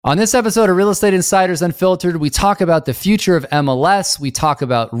On this episode of Real Estate Insiders Unfiltered, we talk about the future of MLS. We talk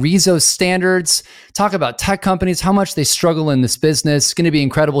about RISO standards, talk about tech companies, how much they struggle in this business. It's going to be an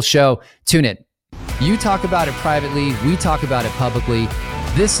incredible show. Tune in. You talk about it privately. We talk about it publicly.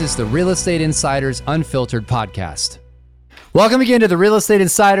 This is the Real Estate Insiders Unfiltered podcast. Welcome again to the Real Estate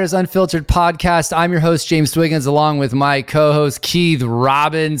Insiders Unfiltered podcast. I'm your host, James Dwiggins, along with my co-host, Keith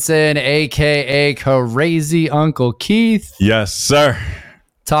Robinson, a.k.a. Crazy Uncle Keith. Yes, sir.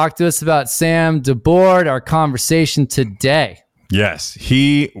 Talk to us about Sam DeBoard, our conversation today. Yes,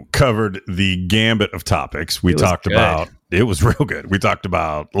 he covered the gambit of topics. It was real good. We talked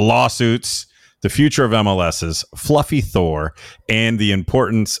about lawsuits, the future of MLSs, Fluffy Thor, and the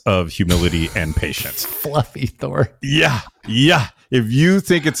importance of humility and patience. Fluffy Thor. Yeah. If you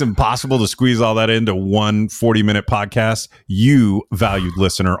think it's impossible to squeeze all that into one 40-minute podcast, you, valued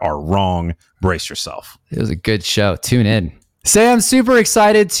listener, are wrong. Brace yourself. It was a good show. Tune in. Sam, super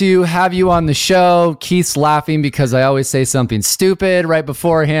excited to have you on the show. Keith's laughing because I always say something stupid right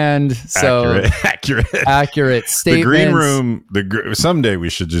beforehand. So accurate statements. The green room. Someday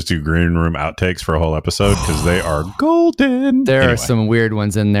we should just do green room outtakes for a whole episode because they are golden. There are some weird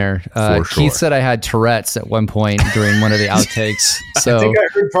ones in there. For sure. Keith said I had Tourette's at one point during one of the outtakes. So I think I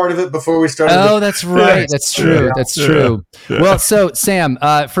heard part of it before we started. Oh, that's right. Yeah. That's true. Yeah. That's true. Yeah. Well, so Sam,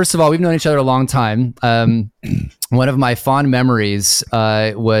 first of all, we've known each other a long time. One of my fond memories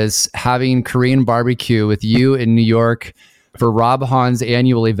was having Korean barbecue with you in New York for Rob Hahn's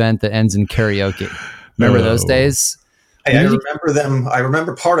annual event that ends in karaoke. Remember those days? I remember them. I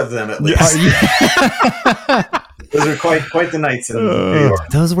remember part of them at least. Those are quite the nights in New York.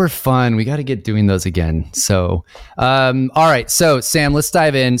 Those were fun. We got to get doing those again. So, all right. So, Sam, let's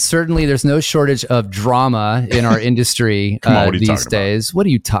dive in. Certainly, there's no shortage of drama in our industry these days. What are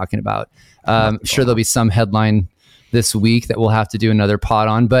you talking about? I'm sure there'll be some headline this week that we'll have to do another pod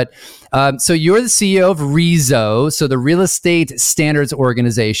on. But so you're the CEO of RISO, so the Real Estate Standards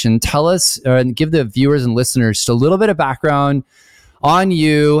Organization. Tell us and give the viewers and listeners just a little bit of background on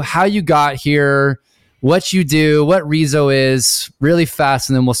you, how you got here, what you do, what RISO is, really fast,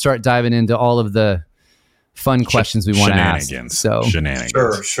 and then we'll start diving into all of the fun questions we want to ask. So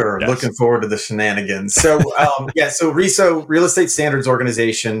shenanigans. Sure. Yes. Looking forward to the shenanigans. So so RISO, Real Estate Standards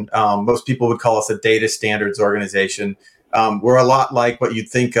Organization. Most people would call us a data standards organization. We're a lot like what you'd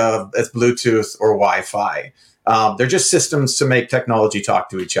think of as Bluetooth or Wi-Fi. They're just systems to make technology talk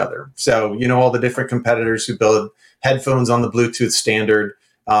to each other. So all the different competitors who build headphones on the Bluetooth standard.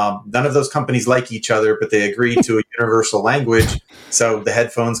 None of those companies like each other, but they agree to a universal language. So the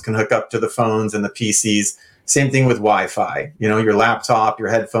headphones can hook up to the phones and the PCs. Same thing with Wi-Fi. Your laptop, your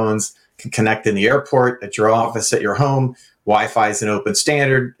headphones can connect in the airport, at your office, at your home. Wi-Fi is an open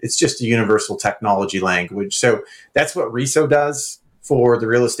standard. It's just a universal technology language. So that's what RISO does for the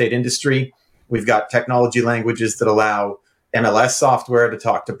real estate industry. We've got technology languages that allow MLS software to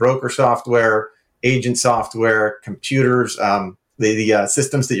talk to broker software, agent software, computers, the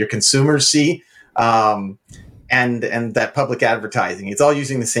systems that your consumers see, and that public advertising. It's all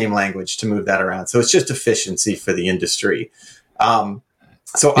using the same language to move that around. So it's just efficiency for the industry.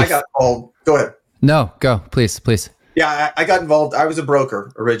 So I got involved. Go ahead. No, go, please. Yeah, I got involved. I was a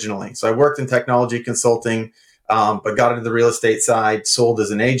broker originally. So I worked in technology consulting, but got into the real estate side, sold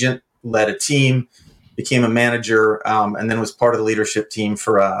as an agent, led a team, became a manager, and then was part of the leadership team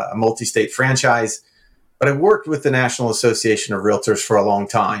for a multi-state franchise. But I worked with the National Association of Realtors for a long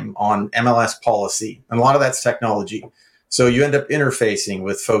time on MLS policy, and a lot of that's technology. So you end up interfacing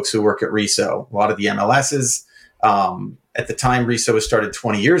with folks who work at RISO, a lot of the MLSs. At the time, RISO was started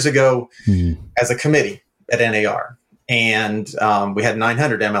 20 years ago as a committee at NAR. And we had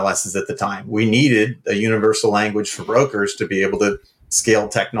 900 MLSs at the time. We needed a universal language for brokers to be able to scale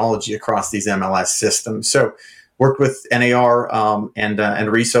technology across these MLS systems. So worked with NAR and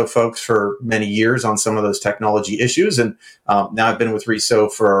RISO folks for many years on some of those technology issues. And now I've been with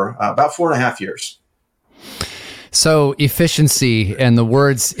RISO for about 4.5 years. So efficiency and the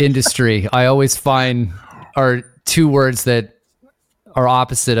words industry, I always find are two words that are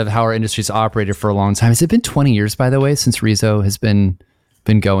opposite of how our industry's operated for a long time. Has it been 20 years, by the way, since RISO has been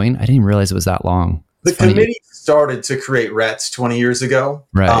going? I didn't even realize it was that long. The committee started to create RETs 20 years ago.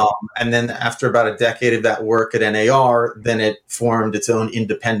 Right. And then after about a decade of that work at NAR, then it formed its own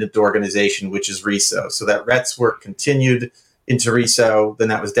independent organization, which is RISO. So that RETs work continued into RISO, then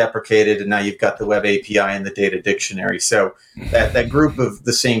that was deprecated, and now you've got the web API and the data dictionary. So that group of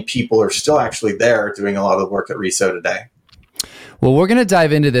the same people are still actually there doing a lot of the work at RISO today. Well, we're going to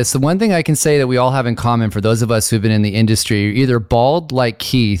dive into this. The one thing I can say that we all have in common for those of us who've been in the industry, you're either bald like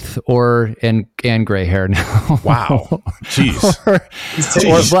Keith and gray hair now. Wow. Jeez.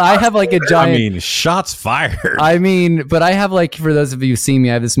 Or I have like a giant. I mean, shots fired. But I have like, for those of you who see me,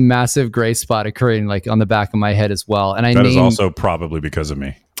 I have this massive gray spot occurring like on the back of my head as well. And that is also probably because of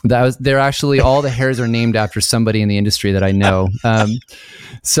me. They're actually, all the hairs are named after somebody in the industry that I know.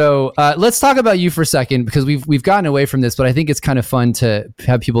 So let's talk about you for a second, because we've gotten away from this, but I think it's kind of fun to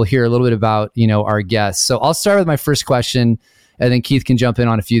have people hear a little bit about, our guests. So I'll start with my first question, and then Keith can jump in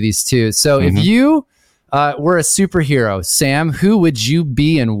on a few of these too. So if you were a superhero, Sam, who would you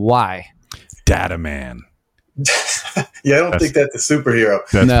be and why? Data Man. Yeah, I don't think that's a superhero.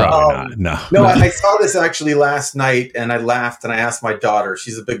 That's probably not. No, I saw this actually last night, and I laughed, and I asked my daughter.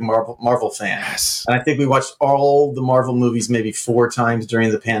 She's a big Marvel fan. Yes. And I think we watched all the Marvel movies maybe 4 times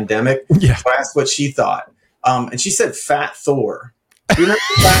during the pandemic. Yeah. So I asked what she thought. And she said Fat Thor. Do you remember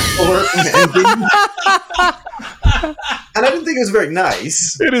Fat Thor from Endgame? And I didn't think it was very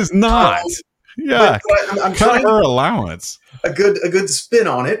nice. It is not. Yeah. But I'm cut trying her allowance. a good spin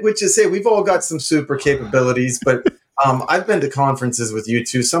on it, which is, say, we've all got some super capabilities, but I've been to conferences with you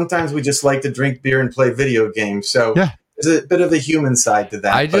too. Sometimes we just like to drink beer and play video games. So there's a bit of a human side to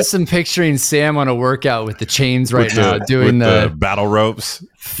that. I just am picturing Sam on a workout with the chains right now, doing the battle ropes.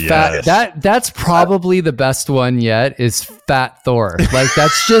 Yes. That's probably the best one yet, is Fat Thor. Like,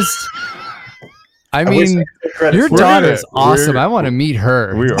 that's just... I mean, your daughter's awesome. I want to meet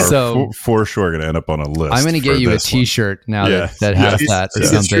her. We are for sure going to end up on a list. I'm going to get you a T-shirt now that has that or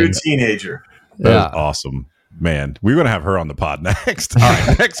she's something. a true teenager. That's awesome. Man, we're going to have her on the pod next. All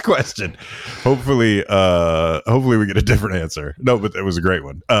right, next question. Hopefully we get a different answer. No, but it was a great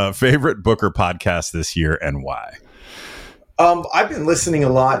one. Favorite book or podcast this year, and why? I've been listening a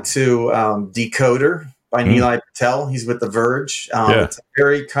lot to Decoder by Nilay Patel. He's with The Verge. It's a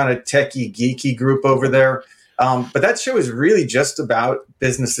very kind of techie, geeky group over there. But that show is really just about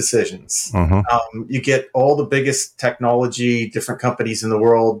business decisions. You get all the biggest technology, different companies in the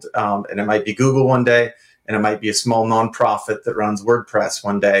world, and it might be Google one day, and it might be a small nonprofit that runs WordPress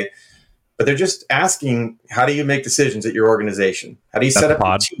one day. But they're just asking, how do you make decisions at your organization? How do you set up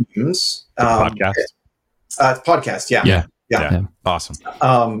your teams? Podcast? It's podcast, yeah. Awesome.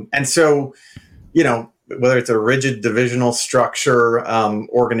 And so, whether it's a rigid divisional structure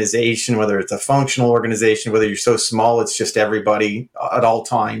organization, whether it's a functional organization, whether you're so small it's just everybody at all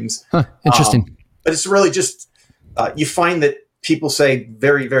times. Interesting. But it's really just, you find that people say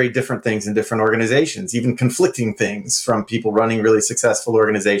very, very different things in different organizations, even conflicting things from people running really successful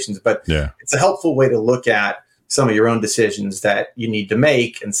organizations. But it's a helpful way to look at some of your own decisions that you need to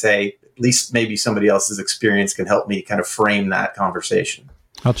make and say, at least maybe somebody else's experience can help me kind of frame that conversation.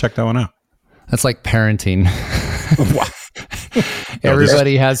 I'll check that one out. That's like parenting.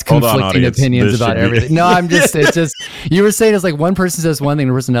 Everybody has conflicting opinions about everything. No, it's just, you were saying it's like one person says one thing,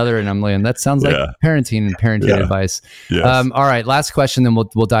 the person another, and I'm like, that sounds like parenting and parenting advice. Yes. All right, last question, then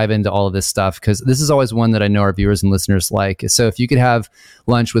we'll dive into all of this stuff, because this is always one that I know our viewers and listeners like. So if you could have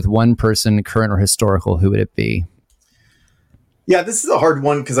lunch with one person, current or historical, who would it be? Yeah, this is a hard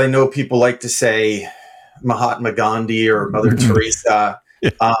one, because I know people like to say Mahatma Gandhi or Mother Teresa.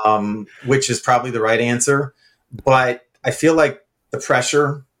 Which is probably the right answer. But I feel like the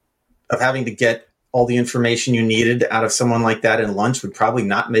pressure of having to get all the information you needed out of someone like that in lunch would probably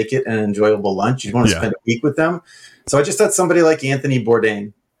not make it an enjoyable lunch. You'd want to spend a week with them. So I just thought somebody like Anthony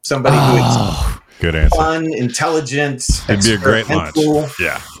Bourdain, somebody who is good answer. Fun, intelligent. It'd be a great lunch.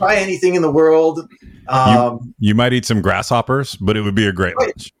 Yeah. Try anything in the world. You might eat some grasshoppers, but it would be a great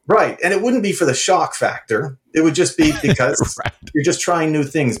lunch. Right. And it wouldn't be for the shock factor. It would just be because you're just trying new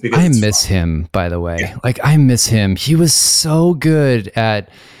things. Because I miss him, by the way. Yeah. Like, I miss him. He was so good at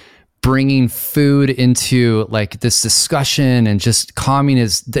bringing food into like this discussion and just calming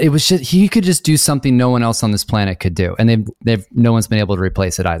he could just do something no one else on this planet could do. And no one's been able to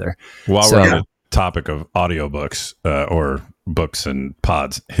replace it either. While we're on the topic of audiobooks or books and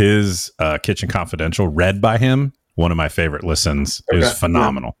pods, his Kitchen Confidential, read by him, one of my favorite listens. It was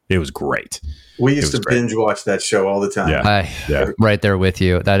phenomenal. It was great. We used to binge watch that show all the time. Right there with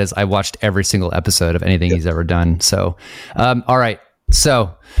you. That is, I watched every single episode of anything he's ever done. So, all right.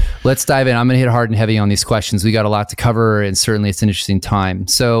 So let's dive in. I'm going to hit hard and heavy on these questions. We got a lot to cover, and certainly it's an interesting time.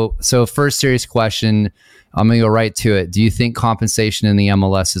 So first serious question, I'm going to go right to it. Do you think compensation in the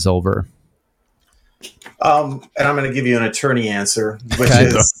MLS is over? And I'm going to give you an attorney answer, which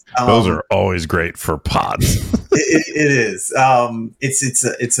is those are always great for pods. It is.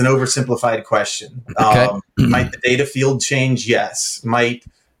 It's an oversimplified question. Might the data field change? Yes. Might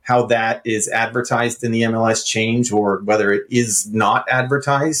how that is advertised in the MLS change, or whether it is not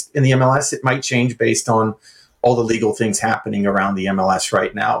advertised in the MLS. It might change based on all the legal things happening around the MLS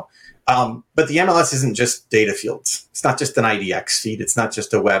right now. But the MLS isn't just data fields. It's not just an IDX feed. It's not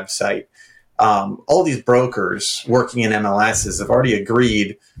just a website. All these brokers working in MLSs have already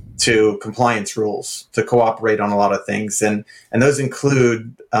agreed to compliance rules, to cooperate on a lot of things. And those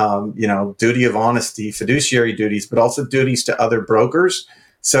include, duty of honesty, fiduciary duties, but also duties to other brokers.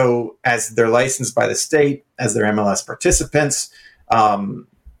 So as they're licensed by the state, as their MLS participants,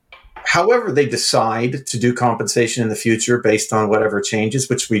 however they decide to do compensation in the future based on whatever changes,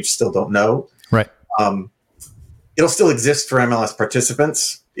 which we still don't know. Right. It'll still exist for MLS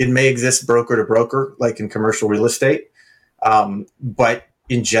participants. It may exist broker to broker, like in commercial real estate. But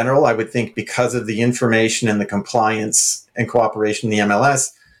in general, I would think because of the information and the compliance and cooperation in the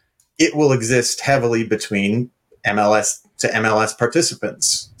MLS, it will exist heavily between MLS to MLS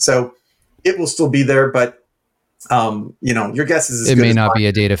participants. So it will still be there, but your guess is it may not be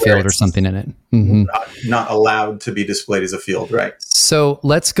a data field or something in it. Mm-hmm. Not allowed to be displayed as a field, right? So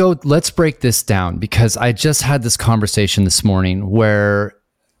let's break this down, because I just had this conversation this morning where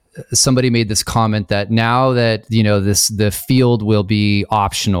somebody made this comment that now that, the field will be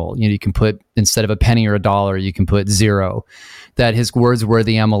optional, you can put, instead of a penny or a dollar, you can put zero, that his words were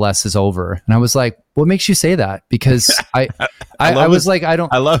the MLS is over. And I was like, what makes you say that? Because I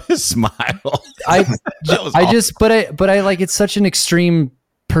love his smile. But I like, it's such an extreme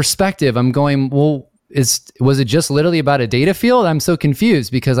perspective. I'm going, well, was it just literally about a data field? I'm so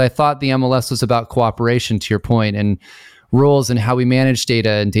confused, because I thought the MLS was about cooperation, to your point, and rules and how we manage data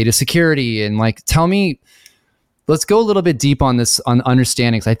and data security. And let's go a little bit deep on this, on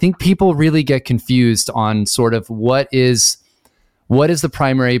understandings. I think people really get confused on sort of what is the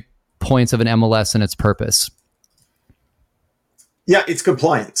primary points of an MLS and its purpose. Yeah, it's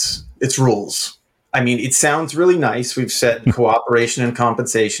compliance. It's rules. I mean, it sounds really nice. We've said cooperation and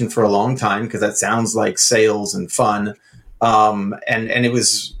compensation for a long time, because that sounds like sales and fun. And it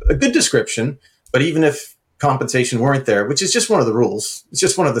was a good description. But even if compensation weren't there, which is just one of the rules, it's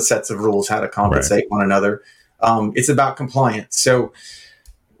just one of the sets of rules how to compensate one another. It's about compliance. So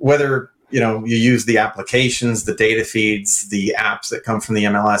whether you use the applications, the data feeds, the apps that come from the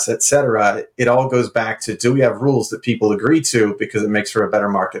MLS, et cetera, it all goes back to, do we have rules that people agree to, because it makes for a better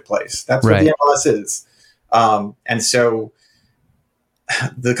marketplace? That's what the MLS is. And so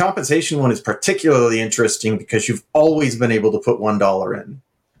the compensation one is particularly interesting because you've always been able to put $1 in.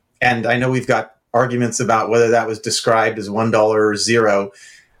 And I know we've got arguments about whether that was described as $1 or zero,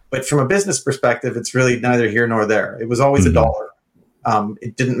 but from a business perspective, it's really neither here nor there. It was always $1.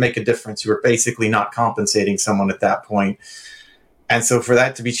 It didn't make a difference. You were basically not compensating someone at that point. And so for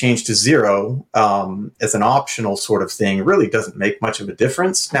that to be changed to zero as an optional sort of thing really doesn't make much of a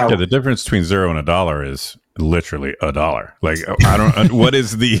difference. Now, the difference between $0 and $1 is literally $1. Like, I don't. what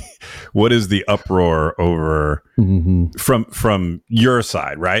is the uproar over from your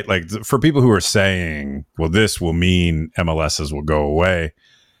side, right? Like, for people who are saying, well, this will mean MLSs will go away.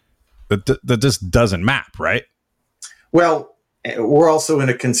 That just doesn't map, right? Well, we're also in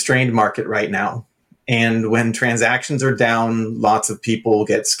a constrained market right now. And when transactions are down, lots of people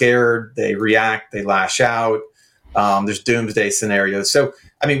get scared, they react, they lash out. There's doomsday scenarios. So,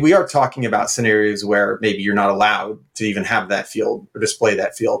 I mean, we are talking about scenarios where maybe you're not allowed to even have that field or display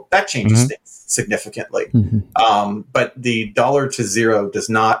that field. That changes things significantly. But the $1 to zero does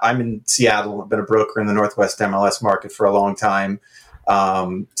not. I'm in Seattle. I've been a broker in the Northwest MLS market for a long time.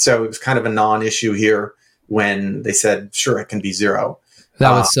 So it was kind of a non-issue here when they said, sure, it can be zero.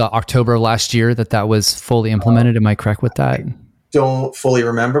 That was October last year that was fully implemented. Am I correct with that? Don't fully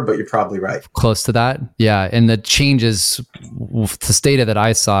remember, but you're probably right. Close to that. Yeah. And the changes, the data that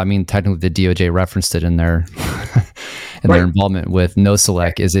I saw, I mean, technically the DOJ referenced it in their their involvement with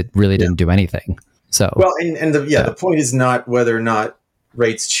NoSelect, is it really didn't do anything. So, well, the point is not whether or not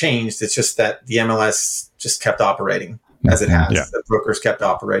rates changed. It's just that the MLS just kept operating as it has. The brokers kept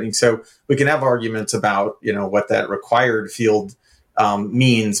operating. So we can have arguments about, what that required field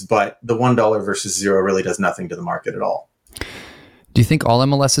means, but the $1 versus zero really does nothing to the market at all. Do you think all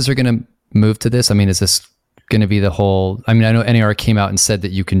MLSs are going to move to this? I mean, is this going to be the whole? I mean, I know NAR came out and said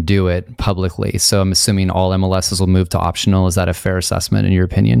that you can do it publicly, so I'm assuming all MLSs will move to optional. Is that a fair assessment in your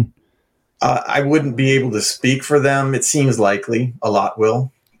opinion? I wouldn't be able to speak for them. It seems likely a lot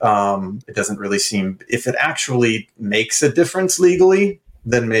will. It doesn't really seem, if it actually makes a difference legally,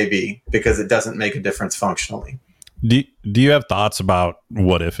 then maybe, because it doesn't make a difference functionally. Do you have thoughts about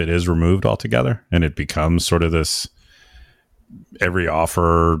what if it is removed altogether and it becomes sort of this, every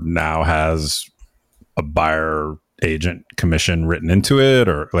offer now has a buyer agent commission written into it,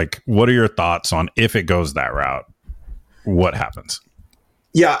 or like, what are your thoughts on if it goes that route? What happens?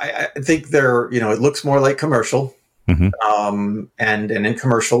 Yeah, I think it looks more like commercial. And in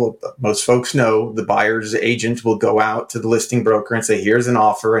commercial, most folks know the buyer's agent will go out to the listing broker and say, here's an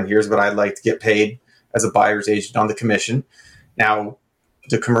offer and here's what I'd like to get paid as a buyer's agent on the commission. Now,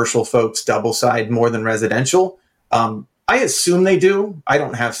 do commercial folks double side more than residential? I assume they do. I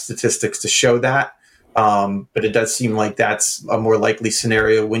don't have statistics to show that. But it does seem like that's a more likely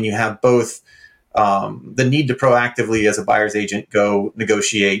scenario when you have both the need to proactively as a buyer's agent go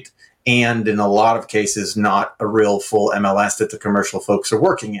negotiate, and in a lot of cases, not a real full MLS that the commercial folks are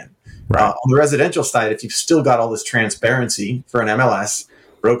working in. Right. On the residential side, if you've still got all this transparency for an MLS,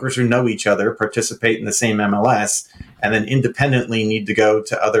 brokers who know each other participate in the same MLS, and then independently need to go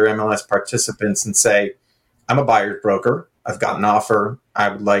to other MLS participants and say, I'm a buyer's broker. I've got an offer. I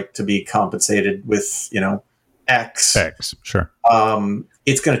would like to be compensated with, X. Sure.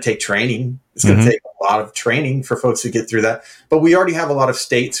 It's going to take training. It's going to take a lot of training for folks to get through that. But we already have a lot of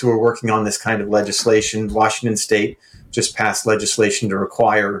states who are working on this kind of legislation. Washington State just passed legislation to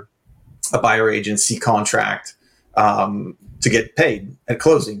require a buyer agency contract to get paid at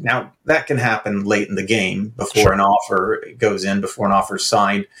closing. Now, that can happen late in the game before an offer goes in, before an offer is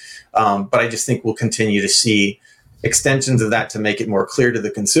signed. But I just think we'll continue to see extensions of that to make it more clear to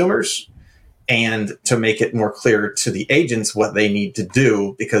the consumers and to make it more clear to the agents what they need to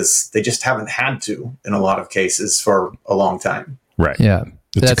do, because they just haven't had to in a lot of cases for a long time. Right. Yeah.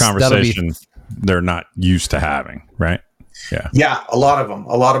 It's a conversation they're not used to having, right? Yeah. Yeah, a lot of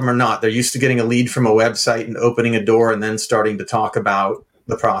them are not. They're used to getting a lead from a website and opening a door and then starting to talk about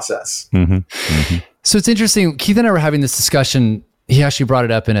the process. So it's interesting. Keith and I were having this discussion. He actually brought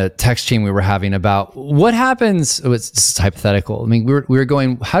it up in a text chain we were having about what happens. It's hypothetical. I mean, we were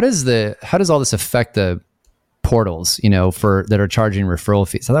going, how does all this affect the portals, that are charging referral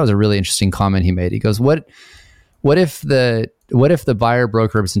fees? So that was a really interesting comment he made. He goes, what if the buyer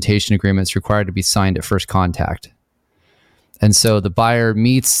broker representation agreement is required to be signed at first contact? And so the buyer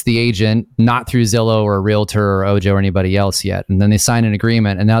meets the agent, not through Zillow or a realtor or Ojo or anybody else yet. And then they sign an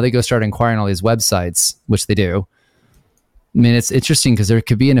agreement, and now they go start inquiring all these websites, which they do. I mean, it's interesting because there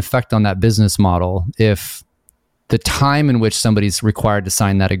could be an effect on that business model if the time in which somebody's required to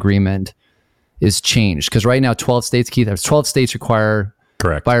sign that agreement is changed. Because right now, 12 states, Keith, there's 12 states require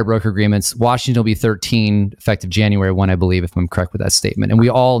buyer broker agreements. Washington will be 13 effective January 1, I believe, if I'm correct with that statement. And we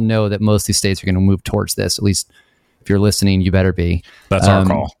all know that most of these states are going to move towards this. At least if you're listening, you better be. That's our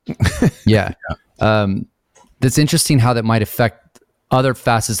call. Yeah. That's interesting how that might affect other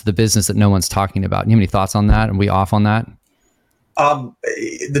facets of the business that no one's talking about. You have any thoughts on that? Are we off on that?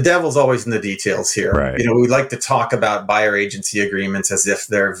 The devil's always in the details here. Right. We like to talk about buyer agency agreements as if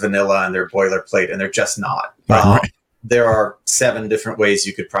they're vanilla and they're boilerplate, and they're just not. Right. There are 7 different ways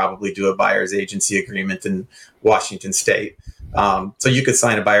you could probably do a buyer's agency agreement in Washington State. So you could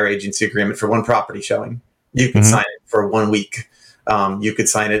sign a buyer agency agreement for one property showing. You could sign it for 1 week. You could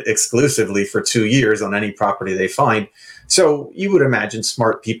sign it exclusively for 2 years on any property they find. So you would imagine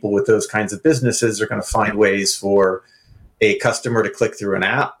smart people with those kinds of businesses are going to find ways for a customer to click through an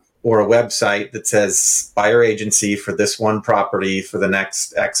app or a website that says buyer agency for this one property for the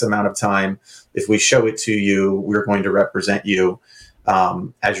next X amount of time. If we show it to you, we're going to represent you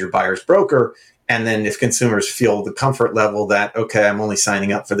as your buyer's broker. And then if consumers feel the comfort level that, okay, I'm only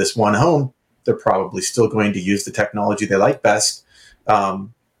signing up for this one home, they're probably still going to use the technology they like best.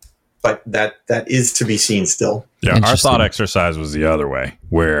 But that is to be seen still. Yeah, our thought exercise was the other way,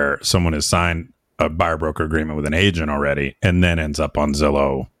 where someone has signed a buyer broker agreement with an agent already and then ends up on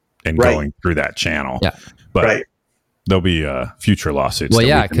Zillow and going through that channel. Yeah. But there'll be future lawsuits. Well,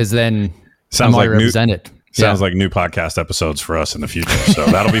 yeah, because then sounds like represented. Sounds like new podcast episodes for us in the future. So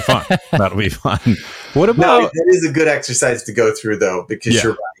that'll be fun. That'll be fun. What about... No, it is a good exercise to go through, though, because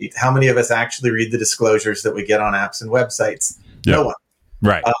you're right. How many of us actually read the disclosures that we get on apps and websites? Yeah. No one.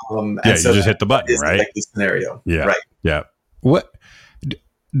 Right. And so you just hit the button, right? Like the scenario. Yeah. Right. Yeah. What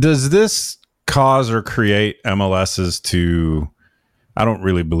does this cause or create MLSs to... I don't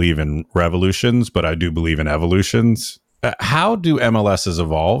really believe in revolutions, but I do believe in evolutions. How do MLSs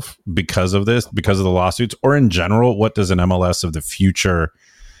evolve because of this, because of the lawsuits, or in general, what does an MLS of the future,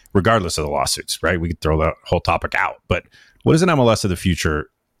 regardless of the lawsuits, right? We could throw that whole topic out, but what does an MLS of the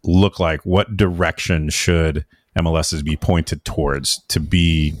future look like? What direction should MLSs be pointed towards to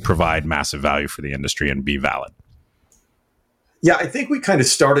provide massive value for the industry and be valid? Yeah, I think we kind of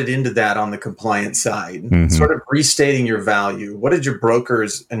started into that on the compliance side, sort of restating your value. What did your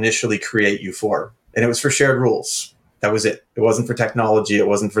brokers initially create you for? And it was for shared rules. That was it. It wasn't for technology. It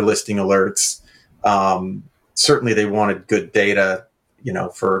wasn't for listing alerts. certainly they wanted good data,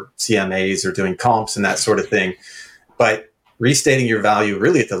 for CMAs or doing comps and that sort of thing. But restating your value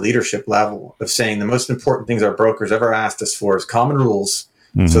really at the leadership level of saying the most important things our brokers ever asked us for is common rules,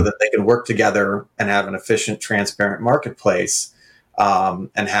 so that they can work together and have an efficient, transparent marketplace, and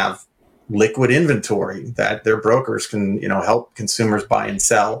have liquid inventory that their brokers can, help consumers buy and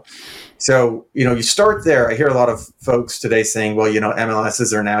sell. So, you start there. I hear a lot of folks today saying, well,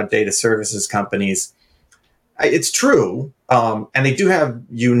 MLSs are now data services companies. It's true. And they do have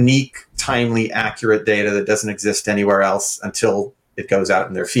unique, timely, accurate data that doesn't exist anywhere else until it goes out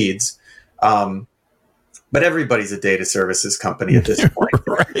in their feeds. But everybody's a data services company at this point.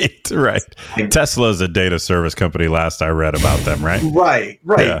 Right. Tesla's a data service company last I read about them, right? Right.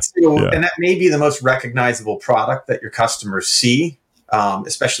 Yeah. And that may be the most recognizable product that your customers see,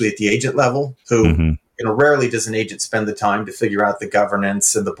 especially at the agent level, who, rarely does an agent spend the time to figure out the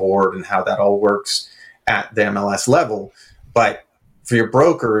governance and the board and how that all works at the MLS level. But for your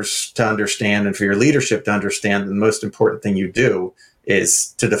brokers to understand and for your leadership to understand, the most important thing you do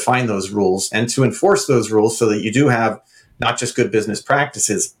is to define those rules and to enforce those rules so that you do have not just good business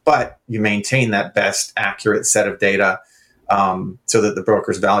practices, but you maintain that best accurate set of data, so that the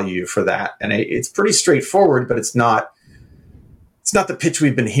brokers value you for that. And it's pretty straightforward, but it's not the pitch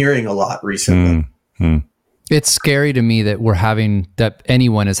we've been hearing a lot recently. It's scary to me that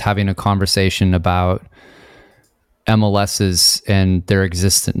anyone is having a conversation about MLSs and their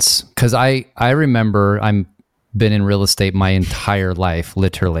existence. Because I remember I'm been in real estate my entire life,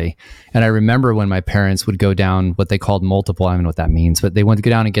 literally. And I remember when my parents would go down what they called multiple, I don't know what that means, but they went to go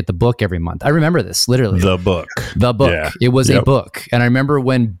down and get the book every month. I remember this, literally. The book. Yeah. It was a book. And I remember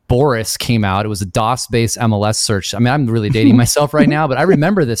when Boris came out, it was a DOS-based MLS search. I mean, I'm really dating myself right now, but I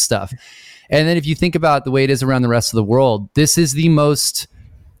remember this stuff. And then if you think about the way it is around the rest of the world, this is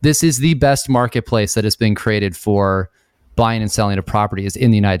the best marketplace that has been created for buying and selling a property is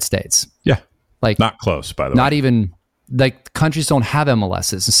in the United States. Yeah. Like not close, by the way. Not even like countries don't have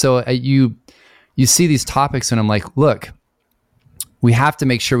MLSs. So you see these topics and I'm like, look, we have to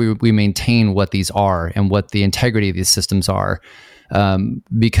make sure we maintain what these are and what the integrity of these systems are.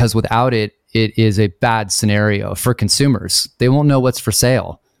 Because without it is a bad scenario for consumers. They won't know what's for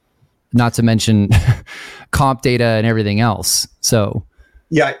sale, not to mention comp data and everything else. So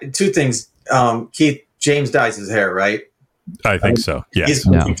yeah, two things. Keith, James dyes his hair, right? I think so. Yeah. He's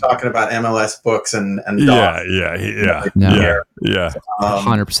talking about MLS books and yeah.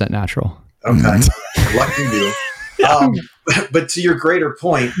 100% natural. Okay. Lucky you. But to your greater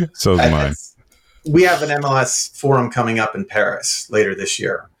point, so is mine. We have an MLS forum coming up in Paris later this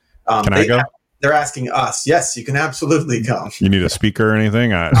year. Can I go? They're asking us. Yes, you can absolutely come. You need a speaker or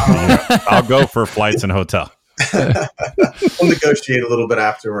anything? I'll go for flights and hotel. We'll negotiate a little bit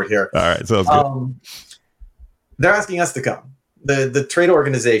afterward here. All right. Sounds good. They're asking us to come. The trade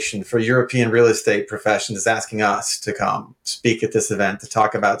organization for European real estate professions is asking us to come speak at this event, to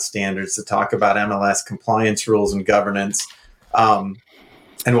talk about standards, to talk about MLS compliance rules and governance. And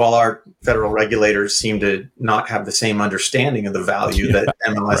while our federal regulators seem to not have the same understanding of the value that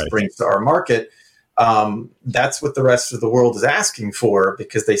MLS brings to our market, that's what the rest of the world is asking for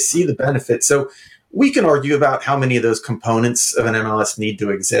because they see the benefit. So we can argue about how many of those components of an MLS need to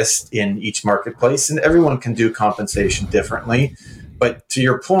exist in each marketplace, and everyone can do compensation differently. But to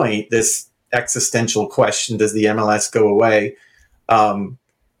your point, this existential question, does the MLS go away?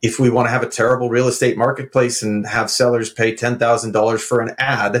 If we want to have a terrible real estate marketplace and have sellers pay $10,000 for an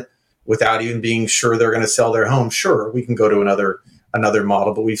ad without even being sure they're going to sell their home, sure, we can go to another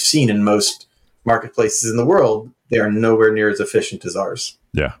model. But we've seen in most marketplaces in the world, they are nowhere near as efficient as ours.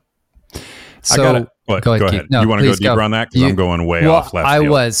 Yeah. So go ahead. No, you want to go deeper on that? Because I'm going way off left field. I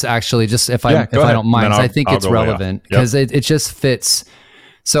was actually just if I don't mind, I think it's relevant because it just fits.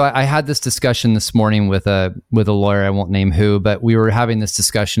 So I had this discussion this morning with a lawyer. I won't name who, but we were having this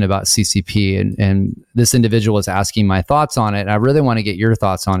discussion about CCP, and this individual was asking my thoughts on it. And I really want to get your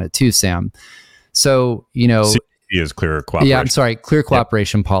thoughts on it too, Sam. So CCP is clear cooperation. Yeah, I'm sorry, clear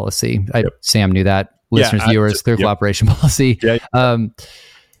cooperation policy. Sam knew that. Listeners, viewers, clear cooperation policy.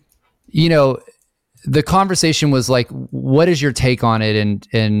 The conversation was like, what is your take on it?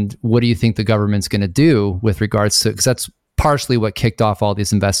 And what do you think the government's going to do with regards to, because that's partially what kicked off all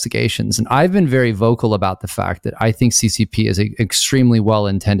these investigations. And I've been very vocal about the fact that I think CCP is an extremely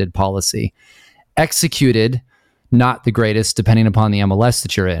well-intended policy. Executed, not the greatest, depending upon the MLS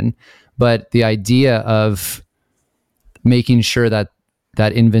that you're in, but the idea of making sure that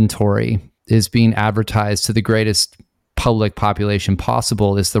inventory is being advertised to the greatest public population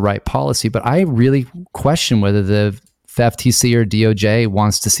possible is the right policy. But I really question whether the the FTC or DOJ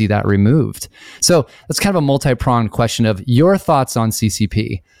wants to see that removed. So that's kind of a multi-pronged question of your thoughts on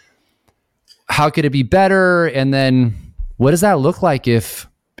CCP. How could it be better? And then what does that look like if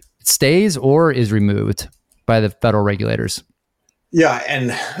it stays or is removed by the federal regulators? Yeah,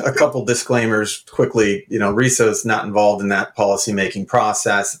 and a couple disclaimers quickly. RISO is not involved in that policy-making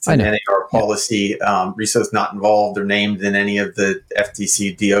process. It's an NAR policy. RISO is not involved or named in any of the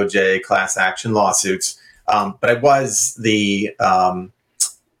FTC, DOJ class action lawsuits. But I was the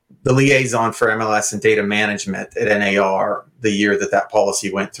liaison for MLS and data management at NAR the year that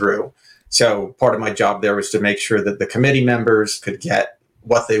policy went through. So part of my job there was to make sure that the committee members could get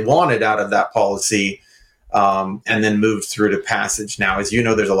what they wanted out of that policy, and then moved through to passage. Now, as you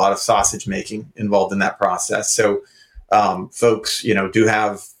know, there's a lot of sausage making involved in that process. So folks, do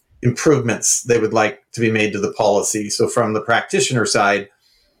have improvements they would like to be made to the policy. So from the practitioner side,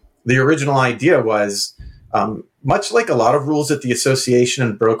 the original idea was, much like a lot of rules at the association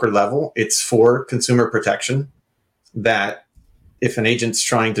and broker level, it's for consumer protection, that if an agent's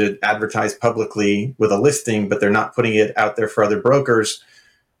trying to advertise publicly with a listing, but they're not putting it out there for other brokers,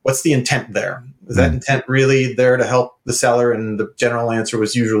 what's the intent there? Is that intent really there to help the seller? And the general answer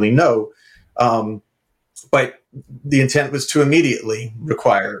was usually no. But the intent was to immediately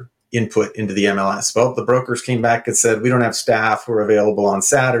require input into the MLS. Well, the brokers came back and said, we don't have staff who are available on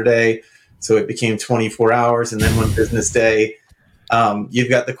Saturday. So it became 24 hours and then one business day. You've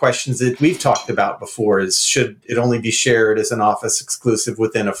got the questions that we've talked about before is, should it only be shared as an office exclusive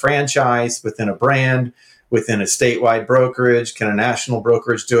within a franchise, within a brand, within a statewide brokerage? Can a national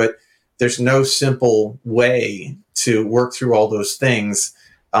brokerage do it? There's no simple way to work through all those things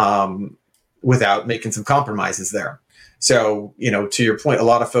without making some compromises there. So, to your point, a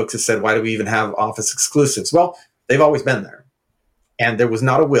lot of folks have said, why do we even have office exclusives? Well, they've always been there. And there was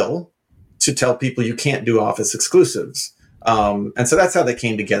not a will to tell people you can't do office exclusives. And so that's how they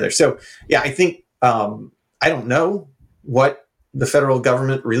came together. So, yeah, I think, I don't know what the federal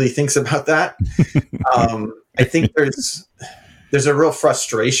government really thinks about that. I think there's a real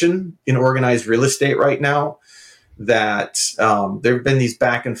frustration in organized real estate right now that there have been these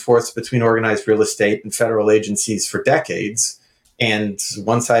back and forths between organized real estate and federal agencies for decades. And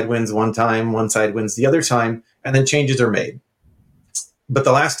one side wins one time, one side wins the other time, and then changes are made. But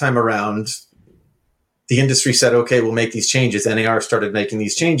the last time around, the industry said, okay, we'll make these changes. NAR started making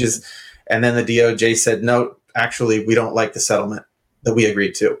these changes. And then the DOJ said, no, actually, we don't like the settlement that we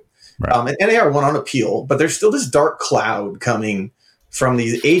agreed to. Right. And NAR went on appeal, but there's still this dark cloud coming from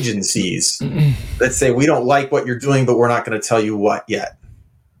these agencies that say, we don't like what you're doing, but we're not going to tell you what yet.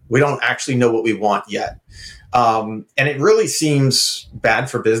 We don't actually know what we want yet. And it really seems bad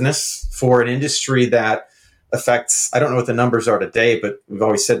for business, for an industry that affects, I don't know what the numbers are today, but we've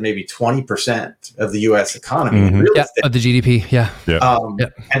always said maybe 20% of the U.S. economy. Of the GDP. Yeah.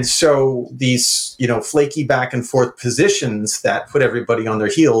 And so these, flaky back and forth positions that put everybody on their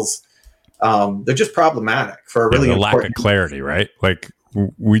heels, they're just problematic for a really important lack of clarity, right? Like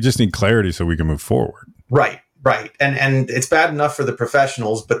we just need clarity so we can move forward. Right. And it's bad enough for the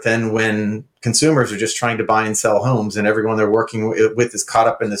professionals, but then when consumers are just trying to buy and sell homes and everyone they're working with is caught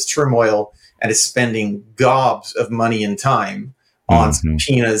up in this turmoil and is spending gobs of money and time on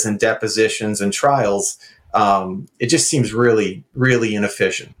subpoenas and depositions and trials, it just seems really, really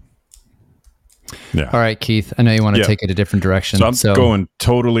inefficient. Yeah. All right, Keith, I know you want to take it a different direction. So I'm going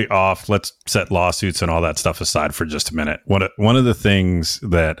totally off. Let's set lawsuits and all that stuff aside for just a minute. One of the things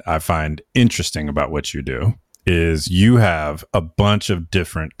that I find interesting about what you do is you have a bunch of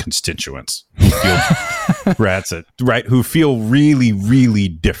different constituents who feel who feel really, really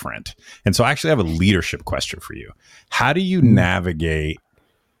different. And so I actually have a leadership question for you. How do you navigate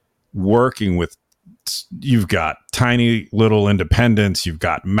working with, you've got tiny little independents, you've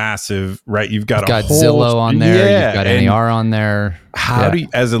got massive, right? You've got Zillow on there, you've got NAR on there. How do you,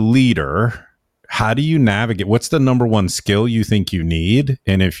 as a leader, how do you navigate? What's the number one skill you think you need?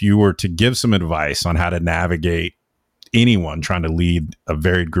 And if you were to give some advice on how to navigate anyone trying to lead a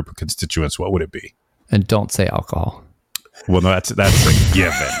varied group of constituents, what would it be? And don't say alcohol. Well, no, that's a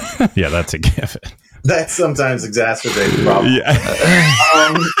given. Yeah, that's a given. That sometimes exacerbates the problem.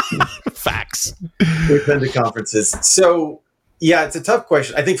 Yeah. Facts. We've been to conferences. So, yeah, it's a tough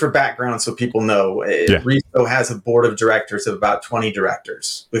question. I think for background, so people know, RISO has a board of directors of about 20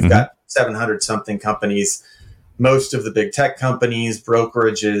 directors. We've got 700 something companies, most of the big tech companies,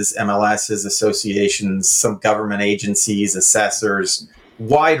 brokerages, MLSs, associations, some government agencies, assessors,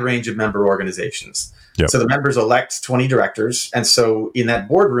 wide range of member organizations. Yep. So the members elect 20 directors. And so in that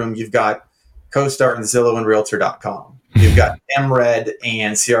boardroom, you've got CoStar and Zillow and Realtor.com. You've got MRED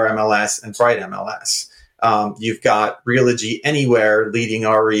and CRMLS and Bright MLS. You've got Realogy Anywhere leading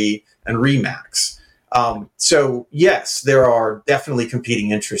RE and Remax. So yes, there are definitely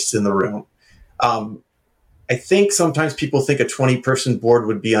competing interests in the room. I think sometimes people think a 20-person board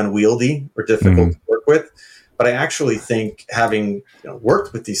would be unwieldy or difficult to work with, but I actually think, having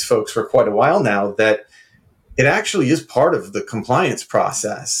worked with these folks for quite a while now, that it actually is part of the compliance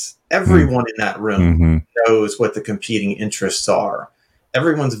process. Everyone in that room knows what the competing interests are.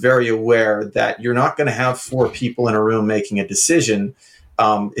 Everyone's very aware that you're not going to have 4 people in a room making a decision.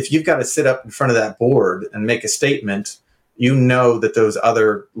 If you've got to sit up in front of that board and make a statement, you know that those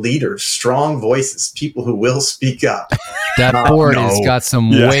other leaders, strong voices, people who will speak up. That board has got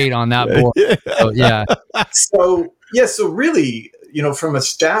some weight on that board. So really, from a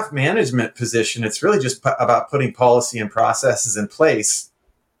staff management position, it's really just about putting policy and processes in place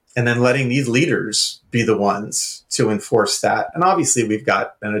and then letting these leaders be the ones to enforce that. And obviously we've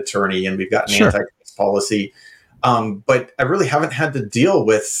got an attorney and we've got an anti-tax policy. But I really haven't had to deal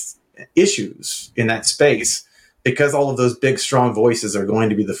with issues in that space, because all of those big, strong voices are going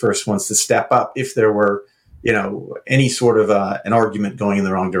to be the first ones to step up if there were, any sort of an argument going in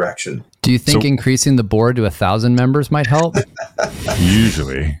the wrong direction. Do you think increasing the board to 1,000 members might help?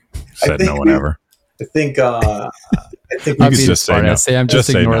 Usually, no one ever. I think you can just say no. I'm just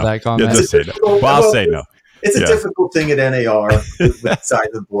ignore that comment. Yeah, just say no. Well, I'll say no. It's a difficult thing at NAR with the size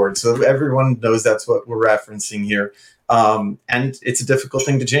of the board, so everyone knows that's what we're referencing here, and it's a difficult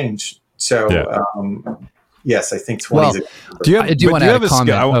thing to change. So. Yes, I think 20. Well, do you want to have a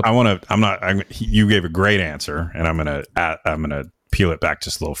comment? You gave a great answer, and I'm gonna peel it back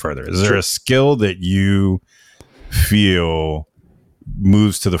just a little further. Is there a skill that you feel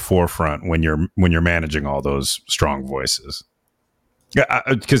moves to the forefront when you're managing all those strong voices?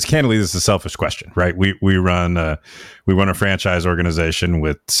 Because candidly, this is a selfish question, right? We run a franchise organization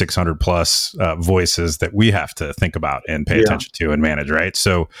with 600 plus voices that we have to think about and pay attention to and manage, right?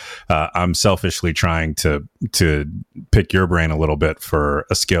 So I'm selfishly trying to pick your brain a little bit for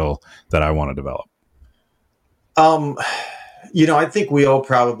a skill that I want to develop. I think we all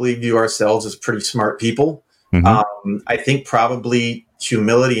probably view ourselves as pretty smart people. I think probably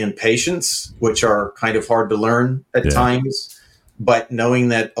humility and patience, which are kind of hard to learn at times. But knowing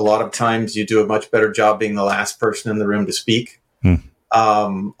that a lot of times you do a much better job being the last person in the room to speak.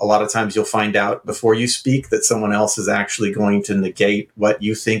 A lot of times you'll find out before you speak that someone else is actually going to negate what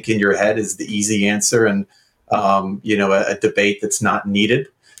you think in your head is the easy answer, and a debate that's not needed.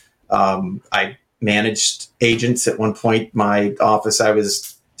 I managed agents at one point. My office I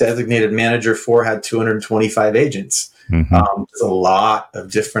was designated manager for had 225 agents. There's a lot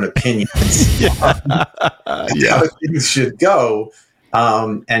of different opinions on how things should go,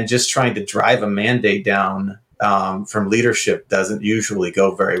 and just trying to drive a mandate down from leadership doesn't usually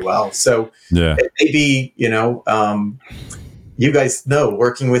go very well. So maybe you guys know,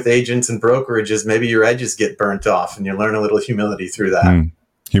 working with agents and brokerages, maybe your edges get burnt off, and you learn a little humility through that.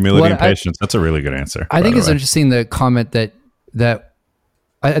 Humility and patience. That's a really good answer. I think it's interesting, the comment that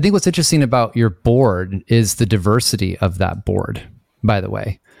I think what's interesting about your board is the diversity of that board, by the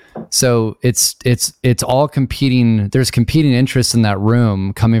way. So it's all competing. There's competing interests in that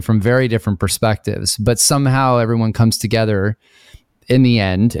room coming from very different perspectives, but somehow everyone comes together in the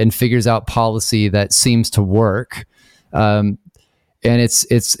end and figures out policy that seems to work. And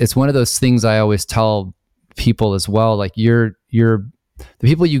it's one of those things I always tell people as well. Like the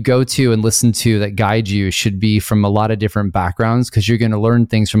people you go to and listen to that guide you should be from a lot of different backgrounds, because you're going to learn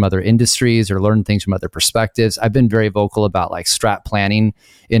things from other industries or learn things from other perspectives. I've been very vocal about like strat planning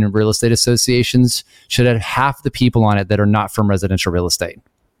in real estate associations should have half the people on it that are not from residential real estate,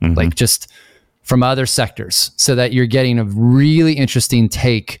 like just from other sectors, so that you're getting a really interesting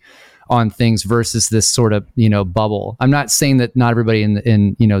take on things versus this sort of, bubble. I'm not saying that not everybody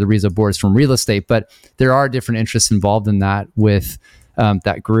in the RESO board is from real estate, but there are different interests involved in that with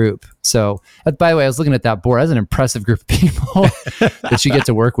that group. So, by the way, I was looking at that board. That's an impressive group of people that you get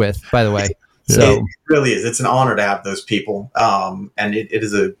to work with, by the way. So it really is. It's an honor to have those people. And it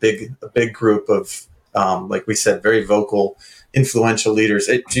is a big group of, like we said, very vocal, influential leaders.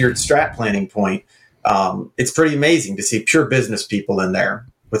 To your strat planning point, it's pretty amazing to see pure business people in there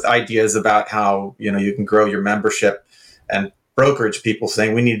with ideas about how, you can grow your membership, and brokerage people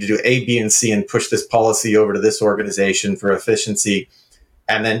saying we need to do A, B, and C and push this policy over to this organization for efficiency.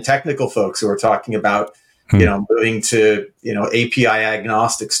 And then technical folks who are talking about, moving to, API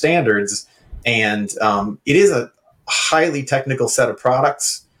agnostic standards. And it is a highly technical set of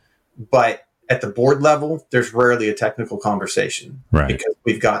products, but at the board level, there's rarely a technical conversation, right? Because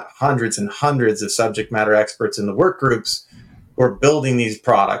we've got hundreds and hundreds of subject matter experts in the work groups who who are building these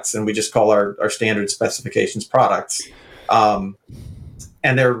products, and we just call our standard specifications products. And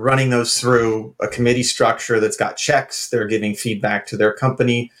they're running those through a committee structure that's got checks. They're giving feedback to their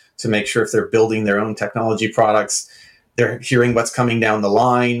company to make sure if they're building their own technology products, they're hearing what's coming down the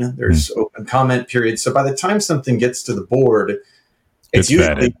line. There's open comment periods. So by the time something gets to the board, it's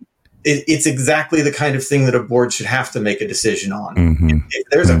usually it's exactly the kind of thing that a board should have to make a decision on. If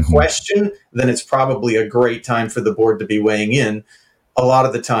there's a question, then it's probably a great time for the board to be weighing in. A lot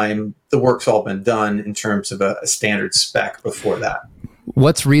of the time, the work's all been done in terms of a standard spec before that.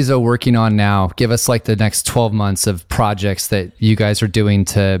 What's Rezo working on now? Give us like the next 12 months of projects that you guys are doing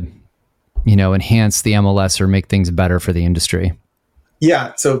to, enhance the MLS or make things better for the industry.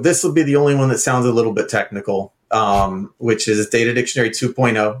 Yeah. So this will be the only one that sounds a little bit technical, which is Data Dictionary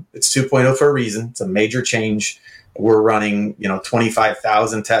 2.0. It's 2.0 for a reason. It's a major change. We're running,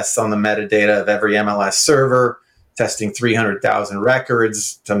 25,000 tests on the metadata of every MLS server, testing 300,000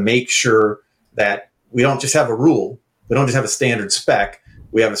 records to make sure that we don't just have a rule. We don't just have a standard spec.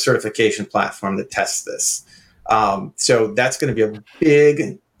 We have a certification platform that tests this. So that's going to be a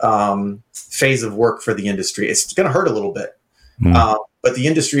big phase of work for the industry. It's going to hurt a little bit, but the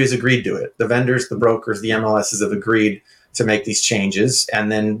industry has agreed to it. The vendors, the brokers, the MLSs have agreed to make these changes. And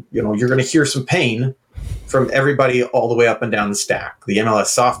then, you're going to hear some pain from everybody all the way up and down the stack. The MLS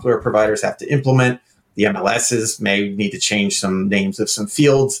software providers have to implement. The MLSs may need to change some names of some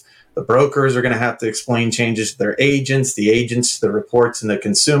fields. The brokers are going to have to explain changes to their agents, the reports, and the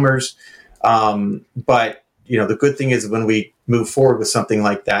consumers. But, the good thing is when we move forward with something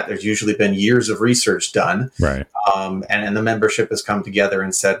like that, there's usually been years of research done. Right. And the membership has come together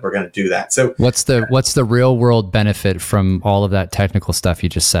and said, we're going to do that. So what's the real world benefit from all of that technical stuff you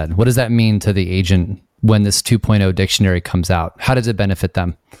just said? What does that mean to the agent when this 2.0 dictionary comes out? How does it benefit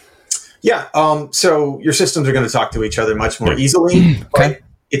them? Yeah. So your systems are going to talk to each other much more easily. Okay.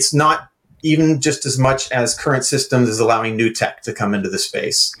 It's not even just as much as current systems is allowing new tech to come into the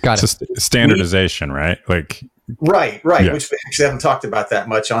space. Got it. It's standardization, right? Like right. Yeah. Which we actually haven't talked about that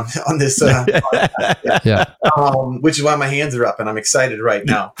much on this. Yeah. Which is why my hands are up and I'm excited right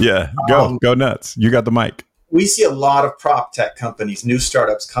now. Yeah. Go nuts. You got the mic. We see a lot of prop tech companies, new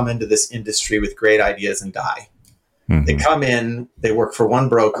startups come into this industry with great ideas and die. They come in, they work for one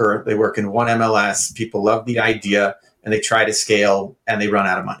broker, they work in one MLS, people love the idea, and they try to scale, and they run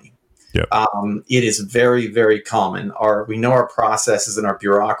out of money. Yep. It is very, very common. We know our processes and our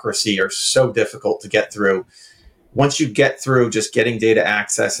bureaucracy are so difficult to get through. Once you get through just getting data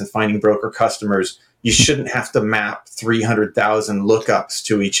access and finding broker customers, you shouldn't have to map 300,000 lookups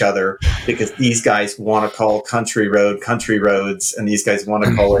to each other because these guys want to call country road country roads, and these guys want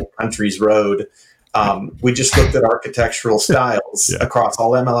to call it country's road. We just looked at architectural styles across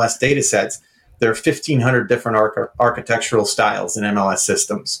all MLS data sets. There are 1,500 different architectural styles in MLS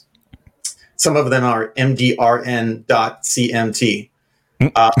systems. Some of them are MDRN.CMT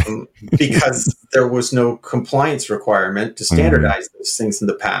because there was no compliance requirement to standardize those things in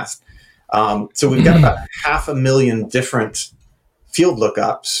the past. So we've got about 500,000 different field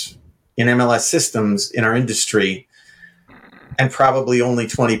lookups in MLS systems in our industry, and probably only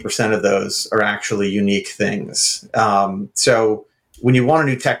 20% of those are actually unique things. So when you want a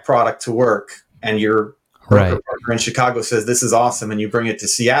new tech product to work and your broker partner in Chicago says, this is awesome, and you bring it to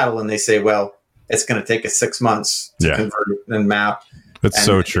Seattle and they say, well, it's going to take us 6 months to convert and map. That's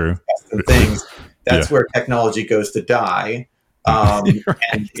so true. Things. That's where technology goes to die. And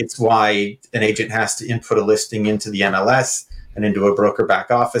it's why an agent has to input a listing into the MLS and into a broker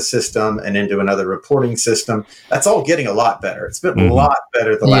back office system and into another reporting system. That's all getting a lot better. It's been a lot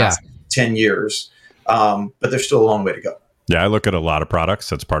better the last 10 years, but there's still a long way to go. Yeah, I look at a lot of products.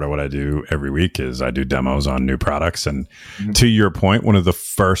 That's part of what I do every week is I do demos on new products. And to your point, one of the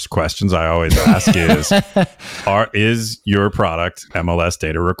first questions I always ask is your product MLS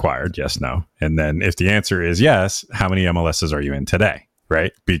data required? Yes, no. And then if the answer is yes, how many MLSs are you in today?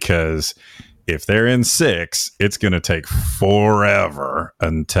 Right? Because if they're in 6, it's going to take forever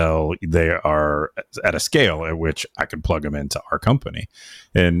until they are at a scale at which I can plug them into our company.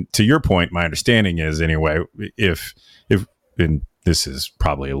 And to your point, my understanding is anyway, if and this is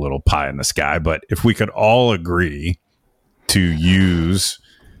probably a little pie in the sky, but if we could all agree to use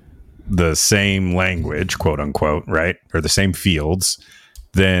the same language, quote unquote, right, or the same fields,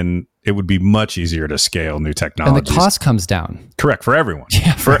 then it would be much easier to scale new technologies. And the cost comes down. Correct. For everyone.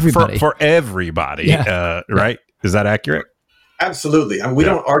 Yeah, for everybody. For everybody. Yeah. Right? Is that accurate? Absolutely. I mean, we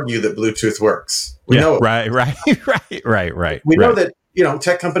don't argue that Bluetooth works. We know it. Right. We know that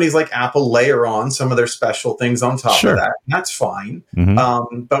tech companies like Apple layer on some of their special things on top of that. And that's fine.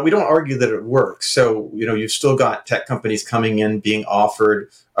 But we don't argue that it works. So, you've still got tech companies coming in being offered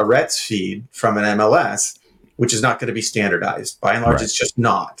a RETS feed from an MLS, which is not going to be standardized. By and large, It's just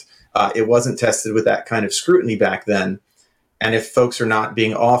not. It wasn't tested with that kind of scrutiny back then. And if folks are not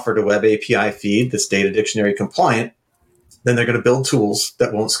being offered a web API feed that's data dictionary compliant, then they're going to build tools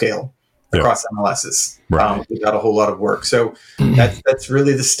that won't scale across MLSs without a whole lot of work. So that's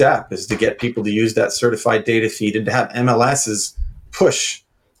really the step, is to get people to use that certified data feed and to have MLSs push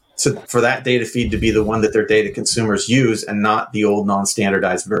for that data feed to be the one that their data consumers use and not the old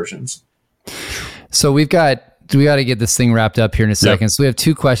non-standardized versions. So we got to get this thing wrapped up here in a second. So we have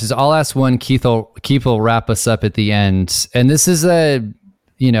 2 questions. I'll ask one. Keith will wrap us up at the end. And this is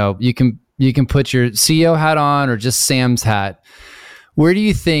you can put your CEO hat on or just Sam's hat. Where do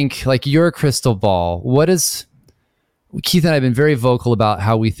you think, like your crystal ball, Keith and I have been very vocal about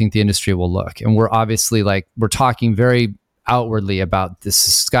how we think the industry will look. And we're obviously we're talking very outwardly about this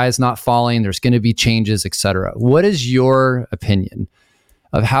sky's not falling. There's going to be changes, et cetera. What is your opinion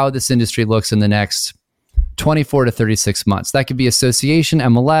of how this industry looks in the next 24 to 36 months? That could be association,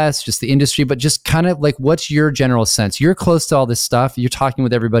 MLS, just the industry, but just kind of what's your general sense? You're close to all this stuff. You're talking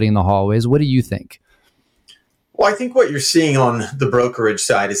with everybody in the hallways. What do you think? Well, I think what you're seeing on the brokerage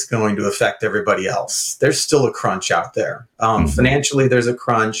side is going to affect everybody else. There's still a crunch out there. Financially, there's a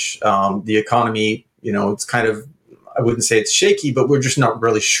crunch. The economy, it's kind of, I wouldn't say it's shaky, but we're just not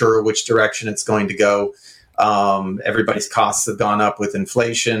really sure which direction it's going to go. Everybody's costs have gone up with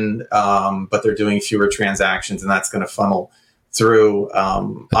inflation, but they're doing fewer transactions, and that's going to funnel through.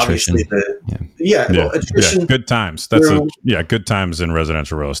 Obviously, attrition. Good times. Good times in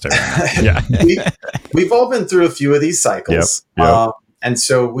residential real estate. We've all been through a few of these cycles, and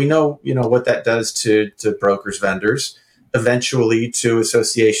so we know, what that does to brokers, vendors, eventually to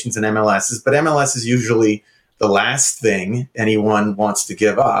associations and MLSs. But MLS is usually the last thing anyone wants to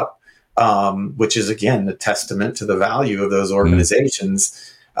give up. Which is, again, a testament to the value of those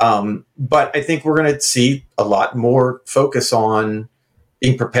organizations. But I think we're going to see a lot more focus on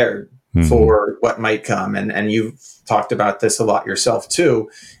being prepared for what might come. And you've talked about this a lot yourself, too,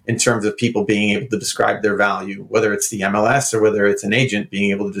 in terms of people being able to describe their value, whether it's the MLS or whether it's an agent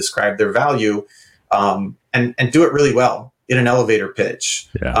being able to describe their value and do it really well in an elevator pitch.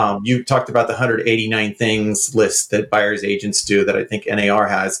 You talked about the 189 things list that buyer's agents do that I think NAR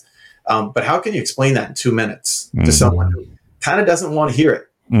has. But how can you explain that in 2 minutes to someone who kind of doesn't want to hear it?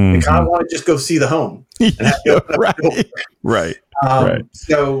 They kind of want to just go see the home. And have you open up the door. Right.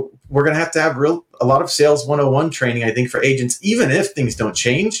 So we're going to have a lot of sales 101 training, I think, for agents, even if things don't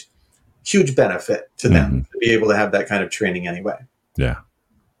change. Huge benefit to them to be able to have that kind of training anyway. Yeah,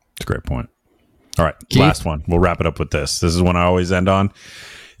 it's a great point. All right, Keith? Last one. We'll wrap it up with this. This is one I always end on.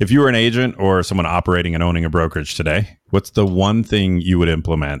 If you were an agent or someone operating and owning a brokerage today, what's the one thing you would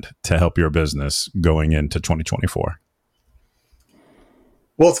implement to help your business going into 2024?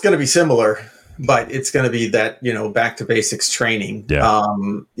 Well, it's going to be similar, but it's going to be that, back to basics training.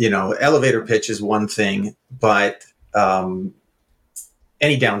 Elevator pitch is one thing, but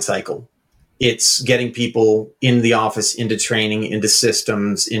any down cycle, it's getting people in the office, into training, into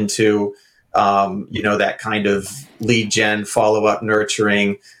systems, into that kind of lead gen, follow-up,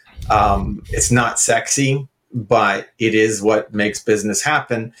 nurturing. It's not sexy, but it is what makes business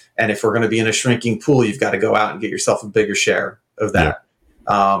happen. And if we're going to be in a shrinking pool, you've got to go out and get yourself a bigger share of that.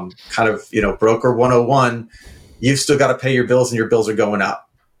 Broker 101, you've still got to pay your bills and your bills are going up.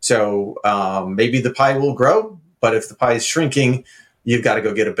 So maybe the pie will grow, but if the pie is shrinking, you've got to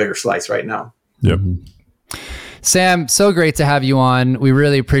go get a bigger slice right now. Yep. Sam, so great to have you on. We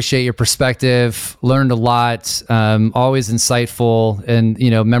really appreciate your perspective. Learned a lot. Always insightful. And,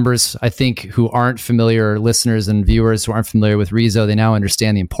 members, I think, who aren't familiar, listeners and viewers who aren't familiar with Rezo, they now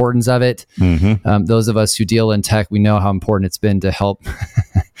understand the importance of it. Those of us who deal in tech, we know how important it's been to help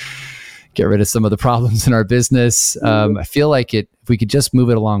get rid of some of the problems in our business. I feel like if we could just move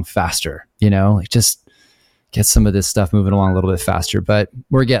it along faster, just get some of this stuff moving along a little bit faster, but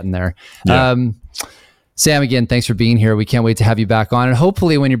we're getting there. Yeah. Sam, again, thanks for being here. We can't wait to have you back on. And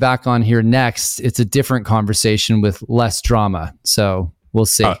hopefully when you're back on here next, it's a different conversation with less drama. So we'll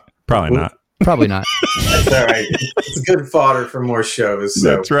see. Probably not. Probably not. That's all right. It's good fodder for more shows.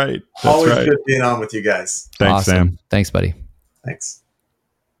 So That's right. Always good being on with you guys. Thanks, awesome. Sam. Thanks, buddy. Thanks.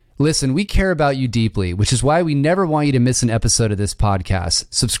 Listen, we care about you deeply, which is why we never want you to miss an episode of this podcast.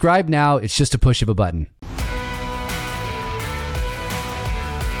 Subscribe now. It's just a push of a button.